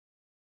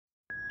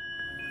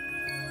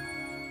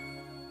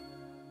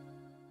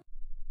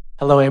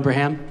Hello,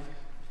 Abraham.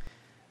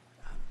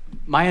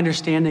 My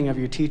understanding of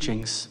your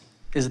teachings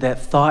is that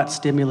thought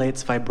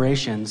stimulates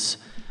vibrations,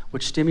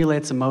 which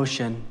stimulates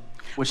emotion,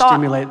 which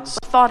stimulates...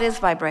 Thought is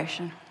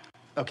vibration.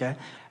 Okay.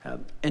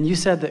 And you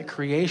said that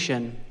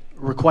creation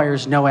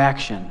requires no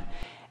action,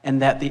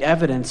 and that the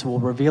evidence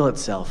will reveal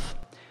itself.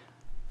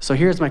 So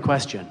here's my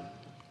question.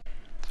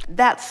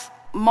 That's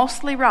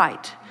mostly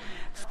right.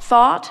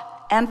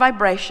 Thought and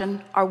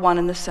vibration are one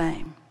and the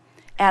same.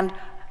 And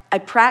a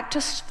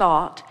practiced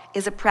thought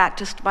is a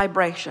practiced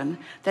vibration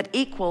that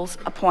equals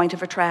a point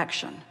of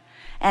attraction.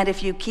 And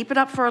if you keep it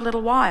up for a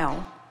little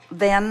while,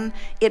 then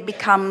it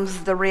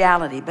becomes the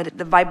reality. But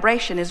the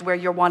vibration is where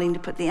you're wanting to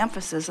put the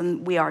emphasis,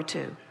 and we are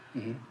too.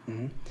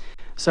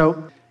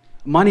 So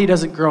money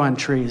doesn't grow on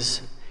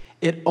trees.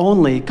 It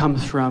only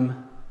comes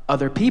from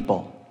other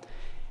people.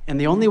 And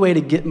the only way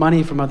to get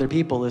money from other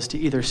people is to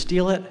either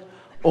steal it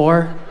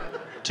or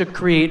to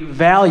create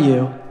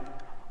value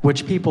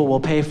which people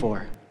will pay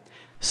for.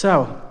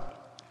 So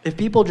if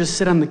people just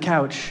sit on the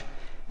couch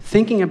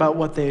thinking about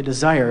what they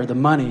desire, the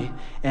money,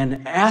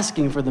 and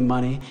asking for the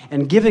money,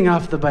 and giving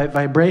off the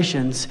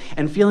vibrations,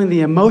 and feeling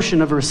the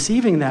emotion of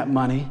receiving that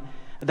money,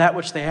 that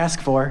which they ask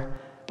for,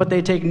 but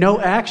they take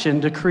no action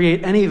to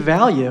create any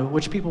value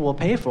which people will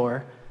pay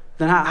for,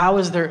 then how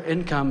is their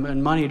income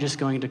and money just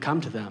going to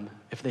come to them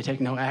if they take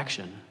no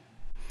action?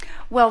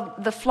 Well,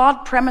 the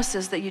flawed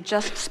premises that you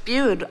just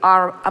spewed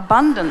are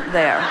abundant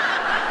there.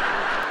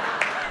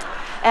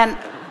 And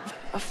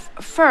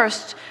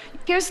first,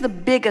 here's the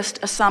biggest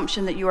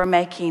assumption that you are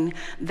making,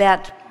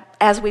 that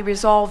as we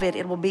resolve it,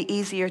 it will be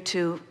easier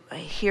to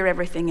hear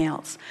everything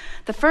else.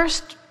 The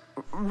first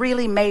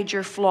really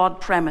major flawed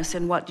premise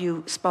in what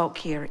you spoke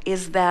here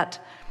is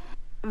that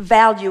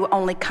value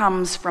only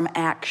comes from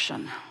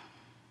action.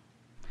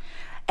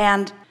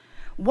 And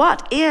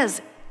what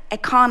is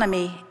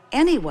economy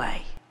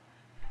anyway?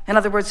 In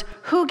other words,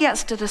 who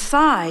gets to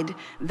decide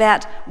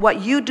that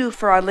what you do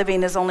for a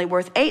living is only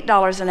worth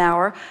 $8 an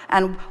hour,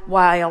 and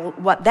while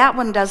what that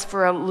one does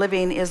for a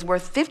living is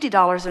worth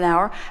 $50 an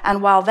hour,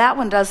 and while that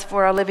one does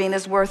for a living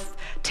is worth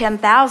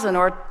 $10,000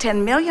 or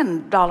 $10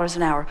 million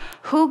an hour?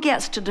 Who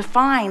gets to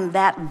define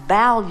that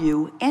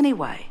value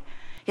anyway?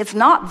 It's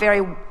not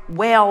very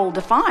well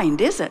defined,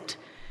 is it?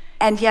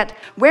 And yet,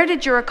 where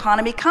did your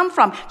economy come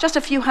from? Just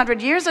a few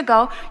hundred years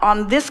ago,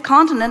 on this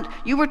continent,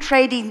 you were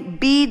trading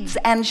beads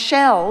and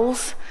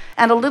shells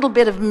and a little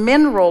bit of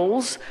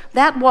minerals.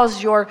 That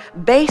was your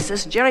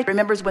basis. Jerry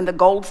remembers when the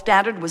gold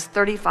standard was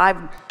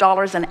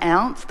 $35 an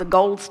ounce, the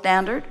gold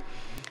standard.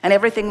 And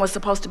everything was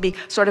supposed to be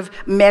sort of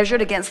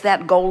measured against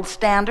that gold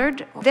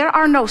standard. There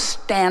are no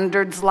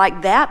standards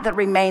like that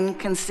remain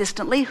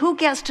consistently. Who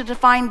gets to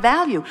define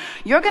value?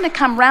 You're going to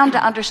come round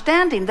to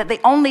understanding that the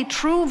only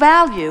true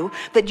value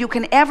that you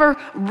can ever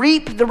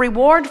reap the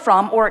reward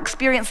from or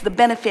experience the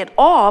benefit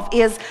of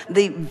is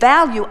the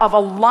value of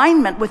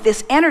alignment with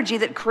this energy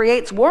that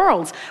creates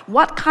worlds.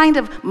 What kind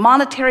of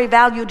monetary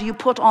value do you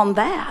put on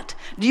that?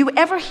 Do you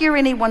ever hear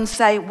anyone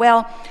say,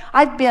 well,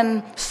 I've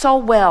been so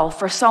well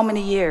for so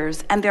many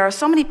years, and there are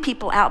so many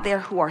people out there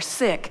who are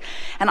sick,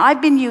 and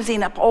I've been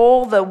using up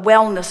all the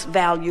wellness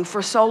value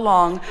for so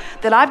long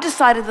that I've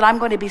decided that I'm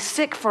going to be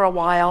sick for a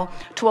while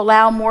to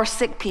allow more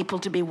sick people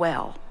to be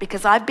well,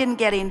 because I've been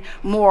getting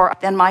more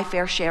than my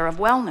fair share of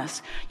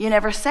wellness. You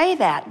never say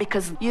that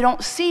because you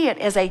don't see it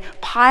as a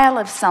pile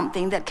of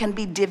something that can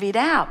be divvied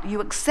out. You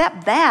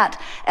accept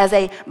that as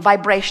a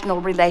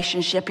vibrational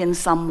relationship in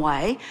some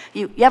way.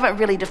 You haven't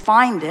really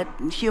defined it.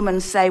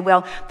 Humans say,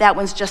 well, that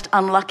one's just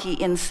unlucky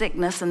in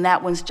sickness and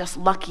that one's just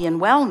lucky in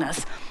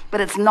wellness. But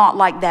it's not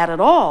like that at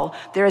all.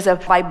 There is a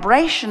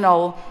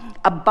vibrational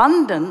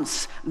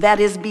abundance that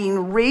is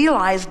being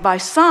realized by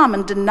some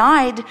and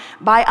denied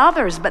by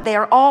others, but they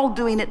are all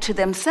doing it to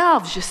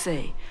themselves, you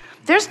see.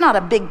 There's not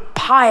a big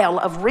pile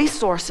of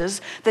resources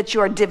that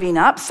you're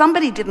divvying up.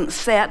 Somebody didn't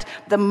set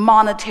the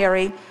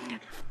monetary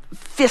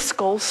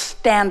fiscal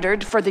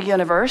standard for the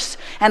universe,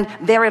 and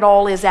there it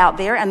all is out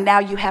there, and now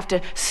you have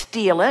to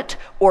steal it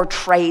or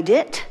trade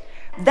it.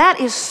 That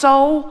is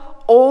so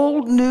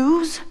old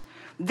news.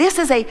 This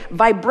is a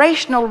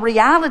vibrational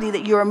reality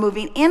that you're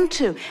moving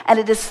into, and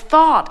it is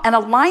thought and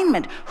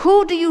alignment.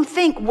 Who do you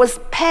think was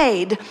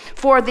paid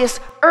for this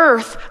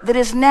earth that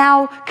is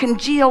now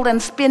congealed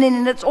and spinning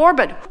in its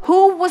orbit?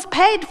 Who was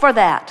paid for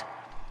that?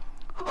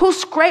 Who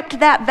scraped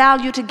that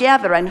value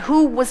together, and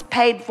who was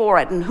paid for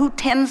it, and who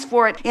tends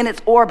for it in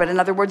its orbit? In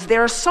other words,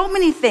 there are so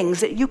many things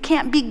that you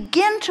can't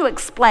begin to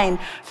explain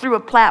through a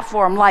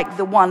platform like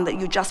the one that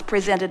you just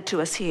presented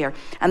to us here.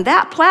 And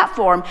that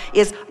platform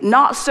is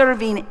not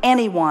serving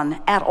anyone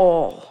at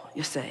all,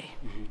 you see.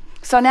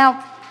 So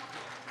now,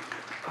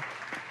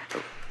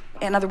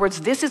 in other words,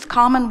 this is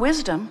common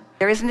wisdom.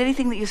 There isn't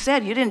anything that you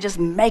said. You didn't just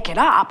make it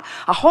up.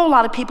 A whole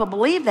lot of people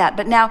believe that.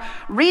 But now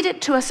read it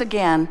to us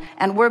again,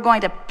 and we're going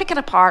to pick it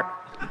apart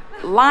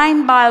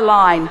line by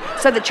line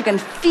so that you can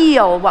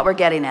feel what we're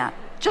getting at.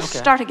 Just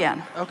start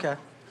again. Okay.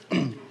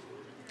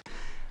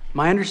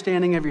 My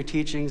understanding of your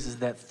teachings is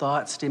that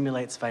thought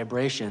stimulates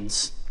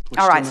vibrations,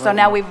 All right, so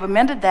now we've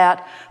amended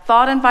that.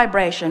 Thought and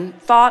vibration.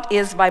 Thought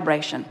is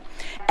vibration.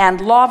 And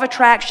law of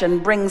attraction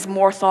brings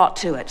more thought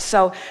to it.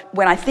 So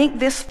when I think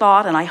this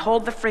thought and I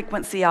hold the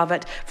frequency of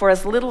it for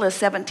as little as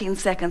 17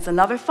 seconds,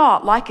 another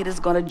thought like it is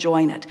going to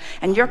join it.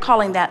 And you're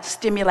calling that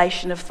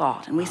stimulation of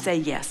thought. And we say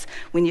yes.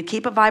 When you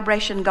keep a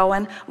vibration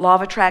going, law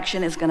of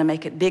attraction is going to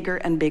make it bigger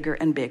and bigger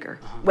and bigger.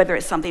 Whether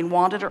it's something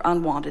wanted or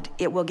unwanted,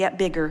 it will get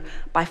bigger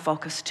by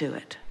focus to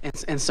it.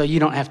 And so you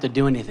don't have to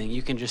do anything.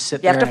 You can just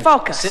sit there. You have to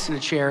focus. Sit in a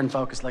chair and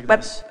focus like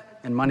this.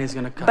 And money's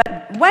going to come.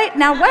 But wait.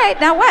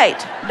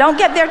 Don't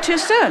get there too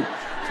soon.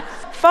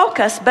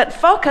 Focus, but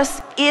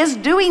focus is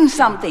doing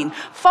something.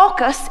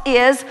 Focus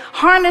is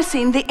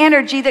harnessing the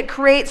energy that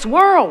creates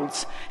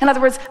worlds. In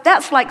other words,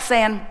 that's like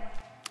saying,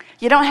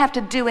 you don't have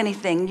to do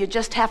anything. You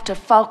just have to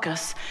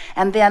focus.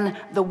 And then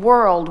the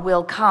world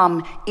will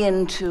come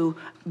into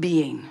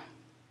being.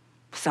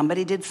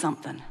 Somebody did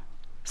something.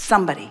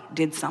 Somebody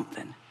did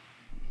something.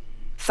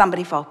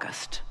 Somebody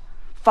focused.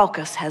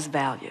 Focus has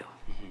value.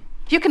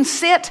 You can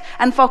sit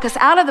and focus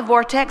out of the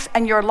vortex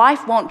and your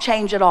life won't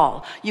change at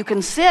all. You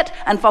can sit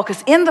and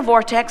focus in the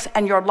vortex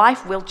and your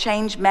life will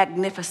change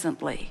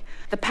magnificently.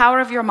 The power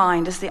of your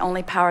mind is the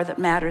only power that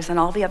matters, and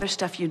all the other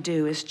stuff you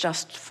do is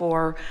just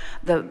for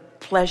the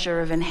pleasure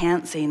of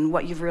enhancing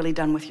what you've really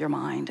done with your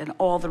mind. And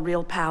all the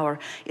real power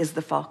is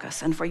the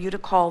focus. And for you to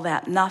call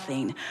that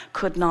nothing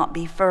could not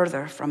be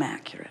further from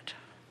accurate.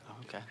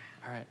 Okay,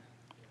 all right.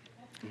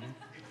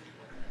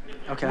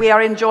 Okay. We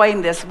are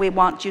enjoying this. We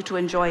want you to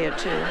enjoy it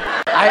too.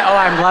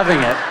 I'm loving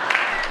it.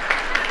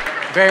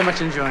 Very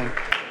much enjoying.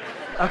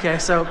 Okay,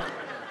 so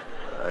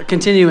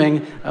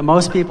continuing,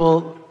 most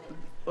people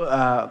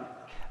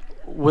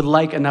would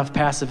like enough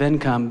passive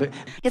income, but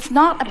it's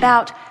not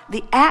about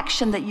the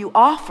action that you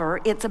offer.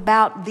 It's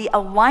about the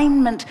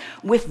alignment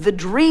with the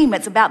dream.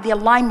 It's about the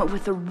alignment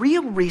with the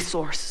real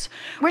resource.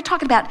 We're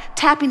talking about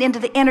tapping into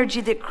the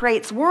energy that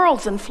creates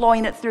worlds and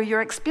flowing it through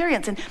your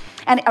experience.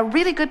 And a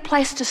really good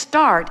place to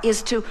start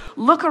is to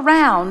look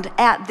around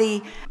at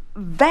the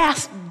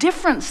vast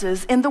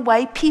differences in the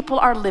way people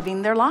are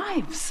living their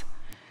lives.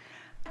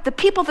 The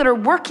people that are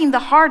working the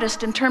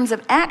hardest in terms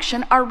of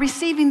action are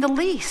receiving the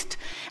least.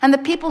 And the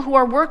people who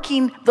are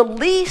working the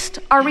least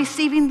are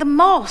receiving the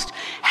most.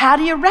 How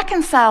do you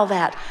reconcile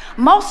that?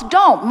 Most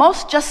don't.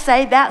 Most just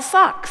say that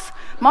sucks.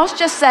 Most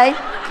just say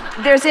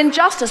there's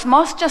injustice.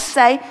 Most just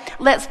say,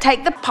 let's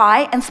take the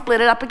pie and split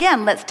it up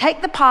again. Let's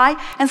take the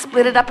pie and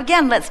split it up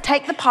again. Let's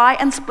take the pie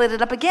and split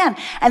it up again.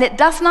 And it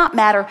does not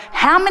matter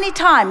how many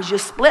times you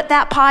split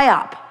that pie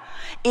up.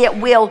 It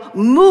will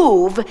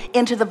move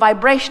into the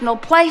vibrational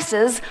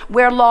places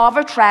where law of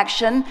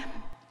attraction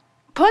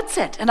puts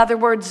it. In other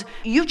words,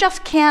 you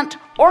just can't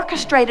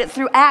orchestrate it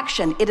through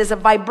action. It is a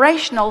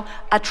vibrational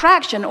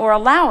attraction or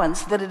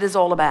allowance that it is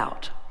all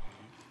about.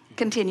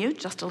 Continue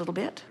just a little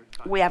bit.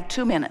 We have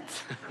 2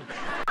 minutes.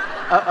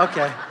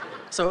 Okay.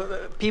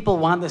 So people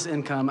want this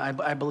income,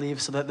 I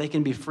believe, so that they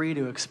can be free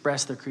to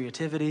express their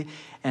creativity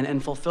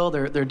and fulfill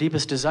their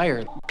deepest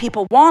desire.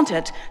 People want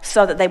it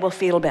so that they will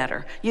feel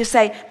better. You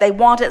say they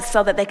want it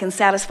so that they can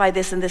satisfy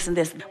this and this and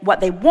this. What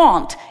they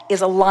want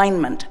is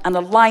alignment, and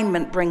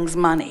alignment brings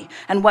money.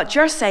 And what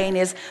you're saying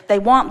is they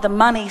want the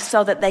money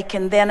so that they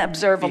can then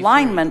observe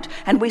alignment,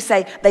 and we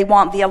say they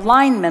want the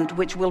alignment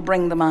which will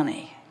bring the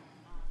money.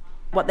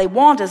 What they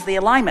want is the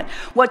alignment.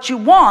 What you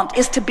want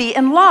is to be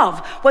in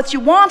love. What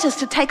you want is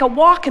to take a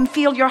walk and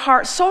feel your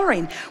heart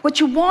soaring. What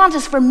you want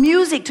is for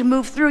music to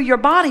move through your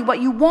body.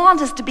 What you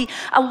want is to be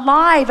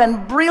alive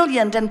and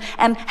brilliant and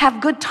have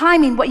good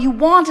timing. What you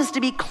want is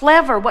to be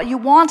clever. What you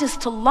want is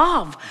to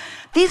love.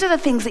 These are the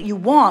things that you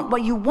want.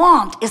 What you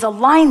want is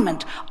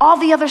alignment. All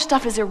the other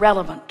stuff is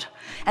irrelevant.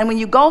 And when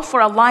you go for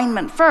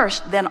alignment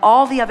first, then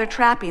all the other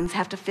trappings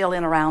have to fill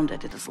in around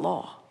it. It is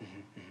law.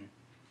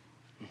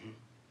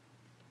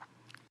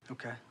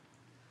 Okay.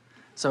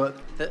 So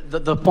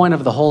the point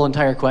of the whole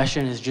entire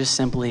question is just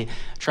simply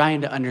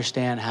trying to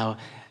understand how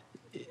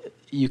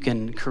you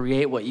can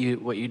create what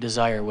you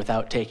desire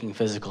without taking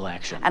physical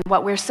action. And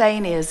what we're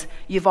saying is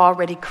you've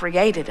already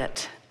created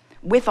it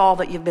with all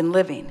that you've been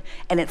living,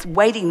 and it's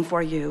waiting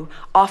for you,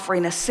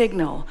 offering a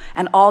signal,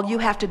 and all you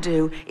have to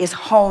do is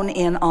hone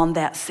in on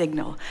that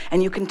signal.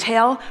 And you can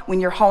tell when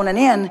you're honing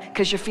in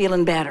because you're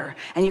feeling better,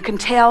 and you can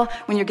tell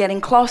when you're getting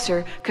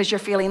closer because you're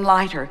feeling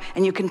lighter,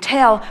 and you can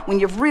tell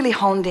when you've really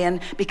honed in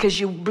because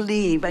you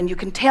believe, and you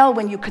can tell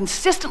when you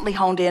consistently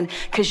honed in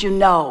because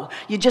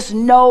you just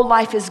know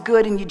life is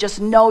good, and you just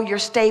know you're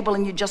stable,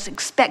 and you just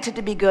expect it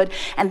to be good.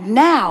 And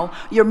now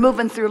you're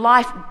moving through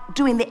life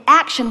doing the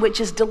action which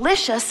is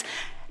delicious,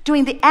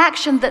 doing the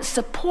action that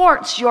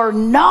supports your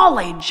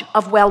knowledge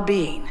of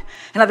well-being.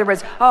 In other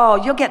words,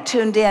 you'll get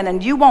tuned in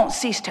and you won't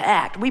cease to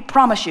act. We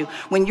promise you,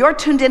 when you're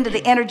tuned into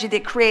the energy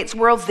that creates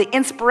worlds, the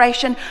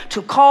inspiration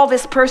to call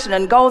this person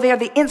and go there,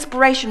 the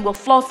inspiration will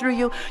flow through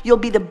you. You'll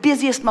be the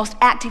busiest, most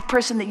active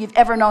person that you've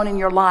ever known in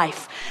your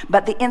life.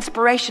 But the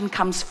inspiration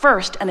comes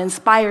first and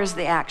inspires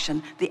the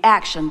action. The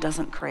action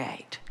doesn't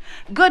create.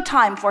 Good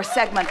time for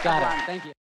segment 1. Got it. Thank you.